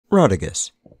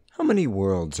Rodigus, how many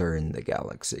worlds are in the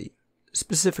galaxy?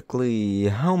 Specifically,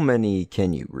 how many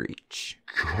can you reach?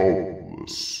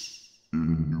 Countless,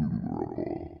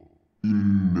 innumerable,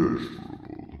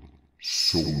 immeasurable.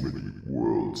 So many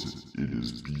worlds it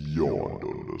is beyond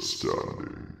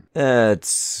understanding.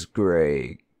 That's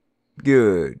great.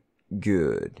 Good.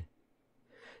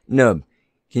 Nub,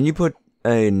 can you put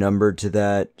a number to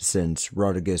that since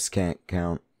Rodigus can't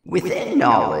count? Within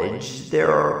knowledge, there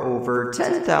are over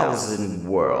 10,000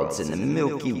 worlds in the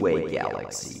Milky Way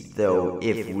galaxy, though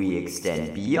if we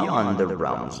extend beyond the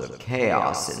realms of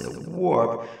chaos and the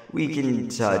warp, we can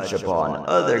touch upon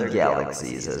other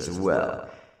galaxies as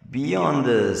well, beyond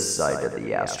the sight of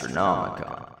the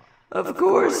Astronomicon. Of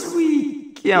course,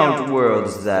 we count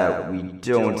worlds that we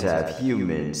don't have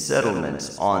human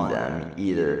settlements on them,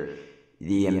 either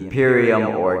the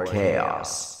Imperium or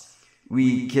Chaos.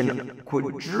 We can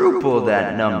quadruple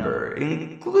that number,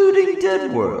 including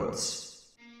dead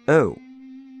worlds. Oh,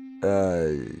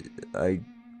 I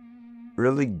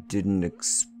really didn't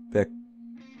expect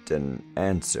an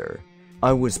answer.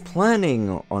 I was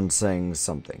planning on saying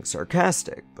something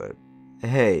sarcastic, but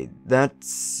hey,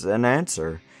 that's an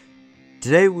answer.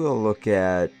 Today we'll look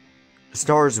at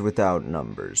stars without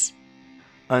numbers.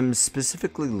 I'm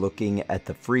specifically looking at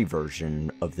the free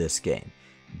version of this game,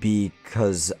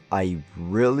 because I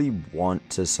really want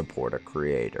to support a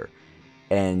creator,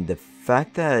 and the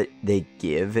fact that they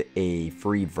give a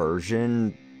free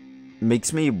version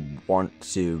makes me want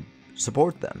to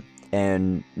support them,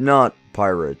 and not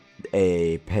pirate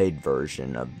a paid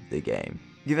version of the game.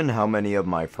 Given how many of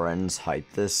my friends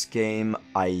hype this game,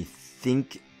 I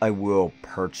think I will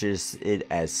purchase it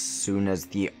as soon as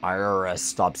the IRS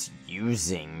stops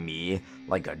using me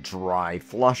like a dry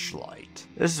fleshlight.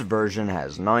 This version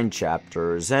has 9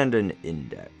 chapters and an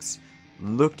index.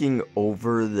 Looking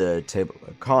over the table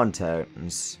of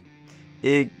contents,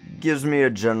 it gives me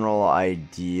a general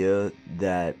idea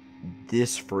that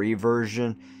this free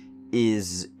version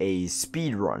is a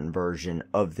speedrun version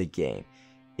of the game.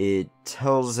 It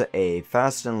tells a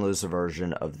fast and loose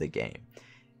version of the game.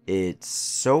 It's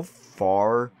so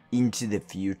far into the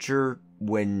future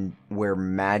where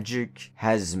magic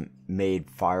has made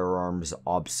firearms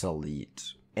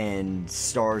obsolete and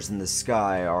stars in the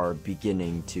sky are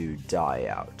beginning to die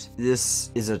out. This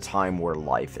is a time where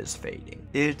life is fading.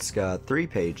 It's got 3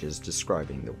 pages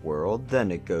describing the world,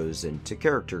 then it goes into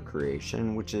character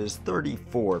creation, which is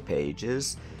 34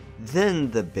 pages, then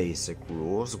the basic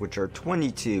rules, which are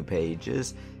 22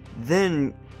 pages,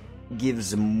 then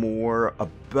gives more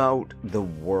about the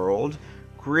world,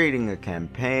 creating a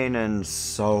campaign, and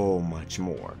so much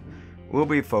more. We'll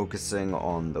be focusing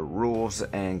on the rules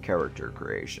and character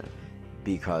creation,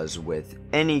 because with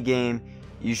any game,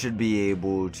 you should be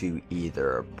able to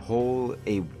either pull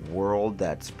a world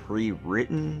that's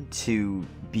pre-written to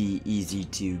be easy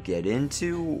to get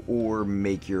into, or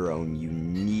make your own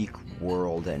unique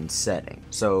world and setting.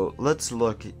 So let's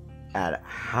look at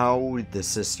how the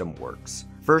system works.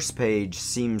 First page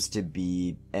seems to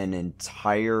be an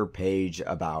entire page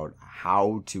about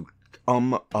how to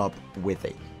come up with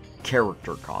a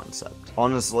character concept.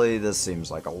 Honestly, this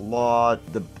seems like a lot.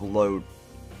 The bloat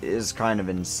is kind of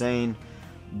insane,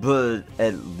 but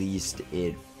at least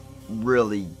it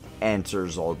really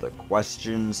answers all the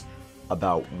questions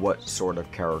about what sort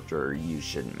of character you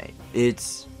should make.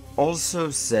 It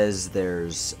also says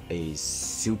there's a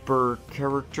super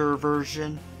character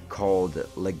version called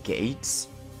Legates,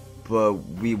 but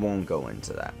we won't go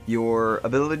into that. Your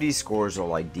ability scores are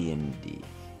like D&D.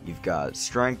 You've got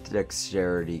strength,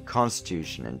 dexterity,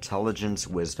 constitution, intelligence,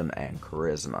 wisdom, and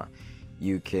charisma.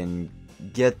 You can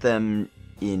get them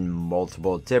in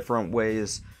multiple different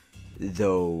ways,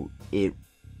 though it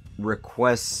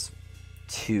requests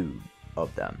 2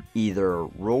 of them. Either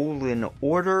roll in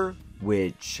order,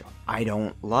 which I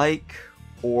don't like,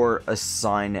 or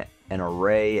assign an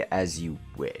array as you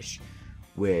wish,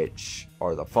 which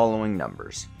are the following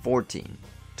numbers: 14,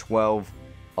 12,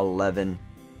 11,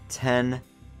 10,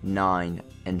 9,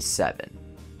 and 7.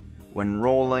 When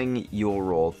rolling, you'll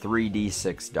roll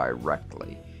 3d6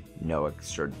 directly. No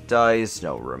extra dice,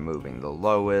 no removing the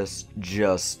lowest,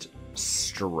 just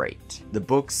straight. The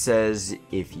book says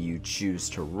if you choose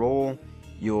to roll,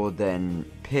 you'll then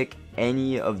pick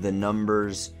any of the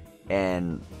numbers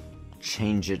and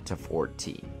change it to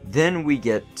 14. Then we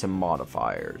get to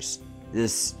modifiers.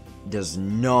 This does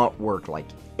not work like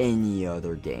any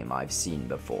other game I've seen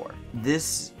before.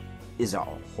 This is a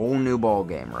whole new ball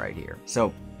game right here.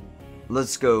 So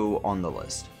let's go on the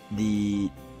list. The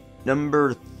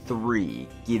number 3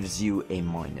 gives you a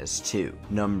 -2.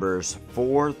 Numbers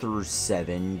 4 through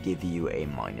 7 give you a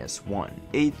 -1.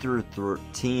 8 through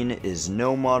 13 is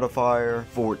no modifier.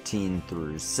 14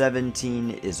 through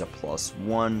 17 is a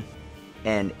 +1.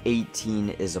 And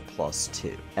 18 is a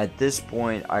 +2. At this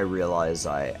point, I realize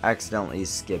I accidentally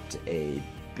skipped a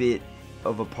bit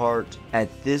of a part. At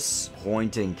this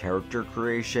point in character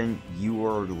creation, you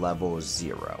are level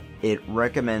 0. It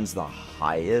recommends the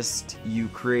highest you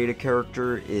create a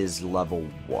character is level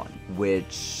 1,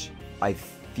 which I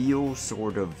feel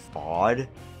sort of odd,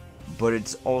 but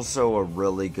it's also a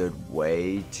really good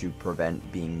way to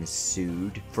prevent being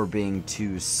sued for being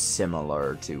too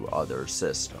similar to other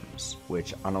systems,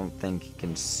 which I don't think you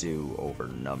can sue over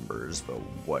numbers, but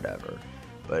whatever.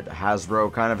 But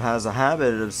Hasbro kind of has a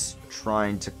habit of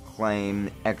trying to claim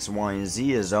X, Y, and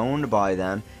Z is owned by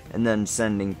them, and then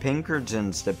sending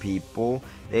Pinkertons to people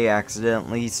they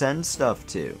accidentally send stuff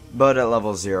to. But at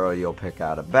level 0, you'll pick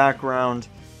out a background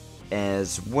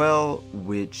as well,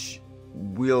 which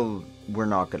we're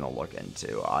not going to look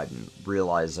into. I'm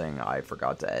realizing I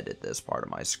forgot to edit this part of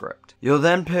my script. You'll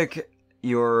then pick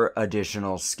your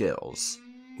additional skills,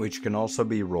 which can also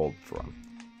be rolled from.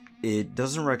 It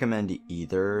doesn't recommend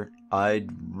either. I'd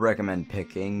recommend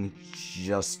picking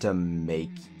just to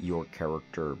make your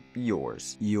character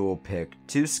yours. You'll pick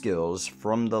 2 skills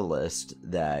from the list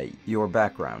that your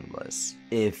background lists.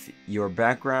 If your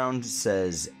background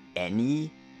says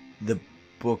any, the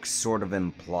book sort of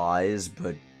implies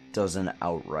but doesn't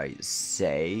outright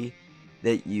say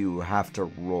that you have to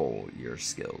roll your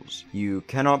skills. You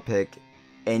cannot pick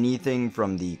anything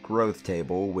from the growth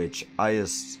table, which I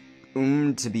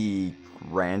assume to be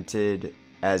granted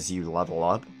as you level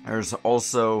up. There's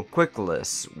also quick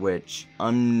lists, which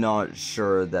I'm not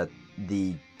sure that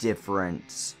the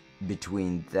difference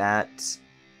between that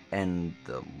and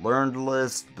the learned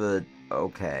list, but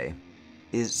okay.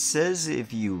 It says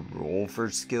if you roll for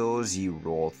skills, you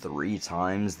roll 3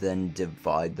 times, then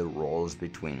divide the rolls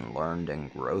between learned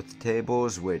and growth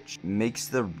tables, which makes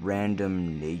the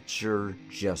random nature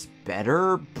just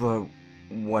better, but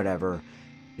whatever.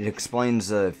 It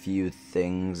explains a few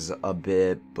things a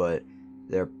bit, but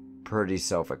they're pretty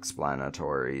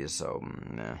self-explanatory, so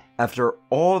meh. After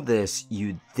all this,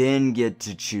 you then get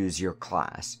to choose your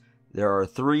class. There are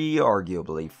 3,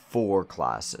 arguably 4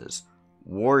 classes.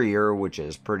 Warrior, which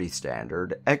is pretty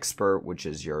standard, Expert, which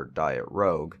is your diet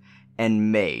rogue,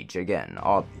 and Mage, again,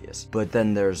 obvious. But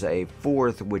then there's a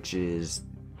 4th, which is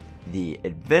the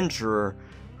Adventurer,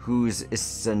 who's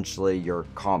essentially your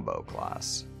combo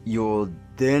class. You'll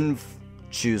then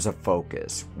choose a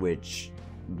focus, which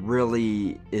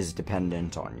really is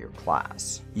dependent on your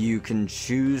class. You can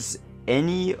choose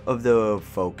any of the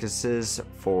focuses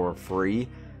for free,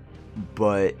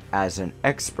 but as an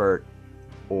expert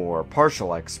or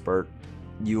partial expert,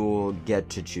 you'll get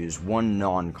to choose 1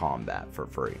 non-combat for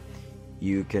free.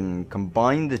 You can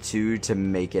combine the 2 to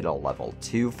make it a level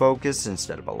 2 focus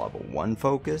instead of a level 1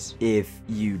 focus, if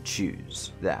you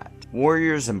choose that.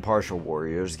 Warriors and partial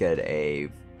warriors get a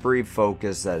free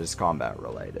focus that is combat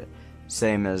related.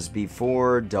 Same as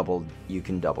before, you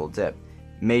can double dip.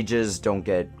 Mages don't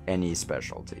get any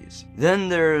specialties. Then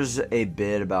there's a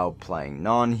bit about playing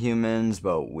non-humans,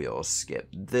 but we'll skip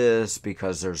this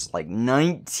because there's like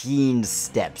 19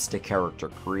 steps to character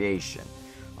creation.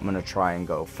 I'm gonna try and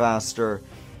go faster.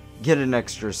 Get an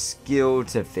extra skill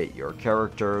to fit your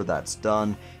character, that's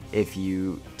done. If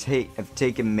you have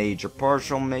taken mage or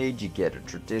partial mage, you get a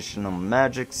traditional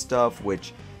magic stuff,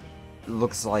 which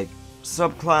looks like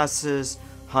subclasses.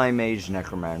 High Mage,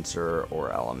 Necromancer,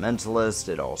 or Elementalist.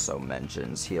 It also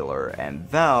mentions Healer and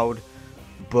Vowed,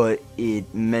 but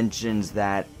it mentions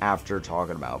that after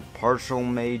talking about partial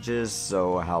mages,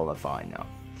 so hell if I know.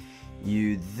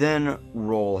 You then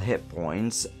roll hit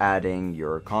points, adding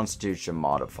your Constitution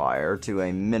modifier to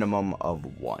a minimum of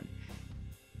 1.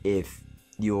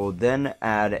 You'll then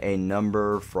add a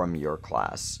number from your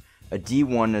class. A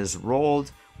D1 is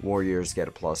rolled, warriors get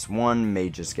a +1,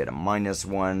 mages get a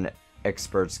 -1,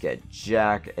 experts get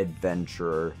Jack,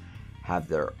 adventurer have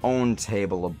their own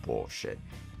table of bullshit.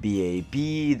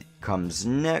 BAB comes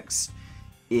next.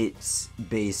 It's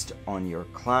based on your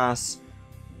class.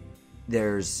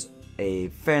 There's a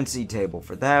fancy table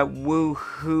for that.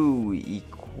 Woohoo!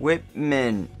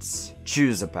 Equipment.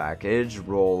 Choose a package,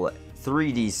 roll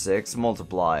 3d6,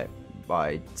 multiply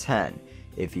by 10.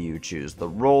 If you choose the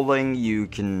rolling, you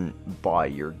can buy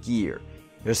your gear.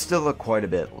 There's still quite a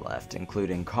bit left,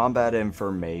 including combat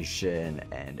information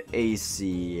and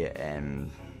AC,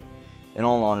 and in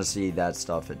all honesty, that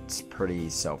stuff, it's pretty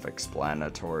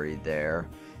self-explanatory there.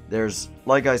 There's,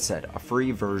 like I said, a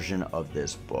free version of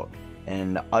this book,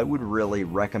 and I would really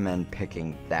recommend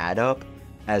picking that up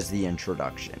as the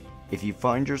introduction. If you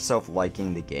find yourself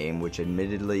liking the game, which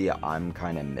admittedly I'm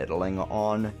kind of middling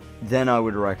on, then I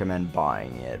would recommend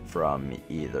buying it from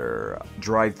either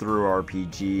Drive-Thru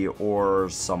RPG or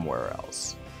somewhere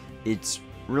else. It's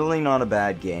really not a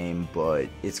bad game, but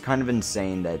it's kind of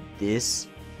insane that this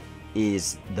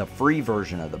is the free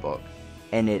version of the book,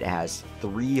 and it has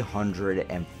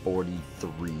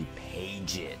 343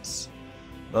 pages.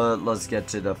 But let's get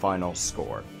to the final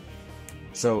score.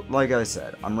 So, like I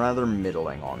said, I'm rather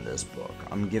middling on this book.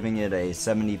 I'm giving it a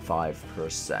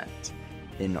 75%.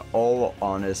 In all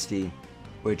honesty,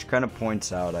 which kind of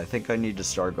points out I think I need to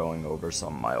start going over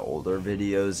some of my older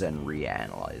videos and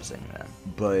reanalyzing them.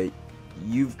 But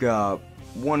you've got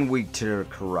 1 week to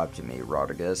corrupt me,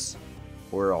 Rodriguez,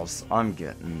 or else I'm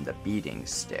getting the beating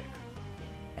stick.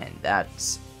 And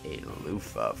that's a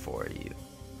loofah for you.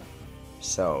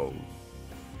 So,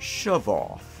 shove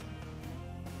off.